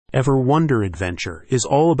Ever Wonder Adventure is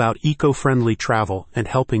all about eco-friendly travel and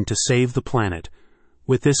helping to save the planet.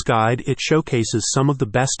 With this guide, it showcases some of the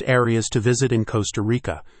best areas to visit in Costa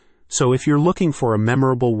Rica. So if you're looking for a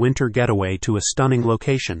memorable winter getaway to a stunning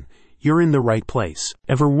location, you're in the right place.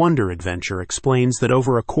 Ever Wonder Adventure explains that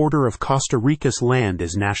over a quarter of Costa Rica's land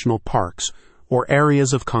is national parks, or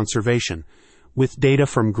areas of conservation, with data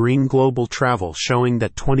from Green Global Travel showing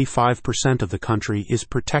that 25% of the country is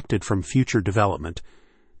protected from future development.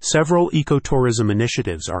 Several ecotourism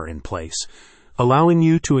initiatives are in place, allowing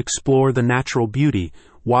you to explore the natural beauty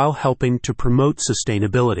while helping to promote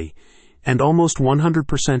sustainability, and almost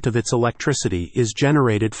 100% of its electricity is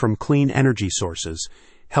generated from clean energy sources,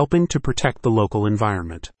 helping to protect the local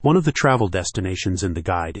environment. One of the travel destinations in the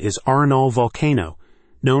guide is Arenal Volcano,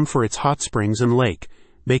 known for its hot springs and lake,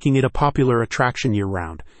 making it a popular attraction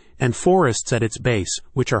year-round, and forests at its base,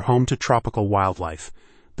 which are home to tropical wildlife.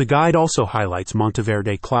 The guide also highlights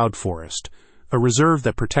Monteverde Cloud Forest, a reserve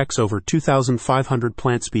that protects over 2,500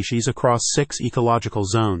 plant species across 6 ecological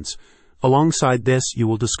zones. Alongside this, you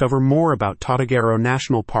will discover more about Totiguero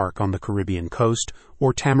National Park on the Caribbean coast,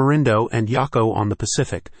 or Tamarindo and Yaco on the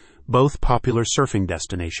Pacific, both popular surfing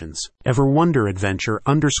destinations. Ever Wonder Adventure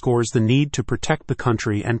underscores the need to protect the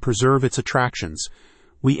country and preserve its attractions.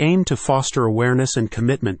 We aim to foster awareness and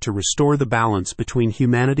commitment to restore the balance between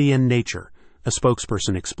humanity and nature, a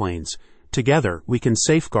spokesperson explains. Together, we can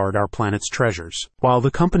safeguard our planet's treasures. While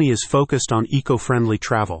the company is focused on eco-friendly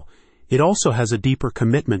travel, it also has a deeper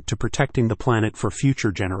commitment to protecting the planet for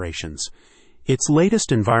future generations. Its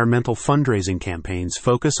latest environmental fundraising campaigns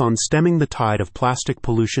focus on stemming the tide of plastic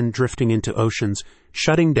pollution drifting into oceans,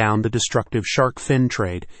 shutting down the destructive shark fin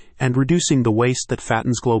trade, and reducing the waste that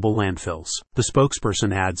fattens global landfills. The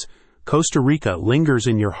spokesperson adds, "Costa Rica lingers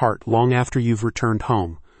in your heart long after you've returned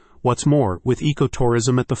home." What's more, with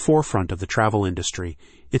ecotourism at the forefront of the travel industry,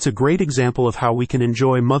 it's a great example of how we can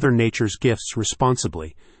enjoy Mother Nature's gifts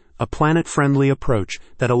responsibly, a planet-friendly approach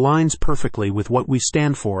that aligns perfectly with what we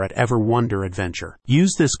stand for at Ever Wonder Adventure.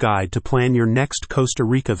 Use this guide to plan your next Costa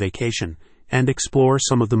Rica vacation and explore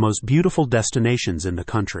some of the most beautiful destinations in the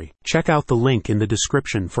country. Check out the link in the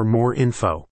description for more info.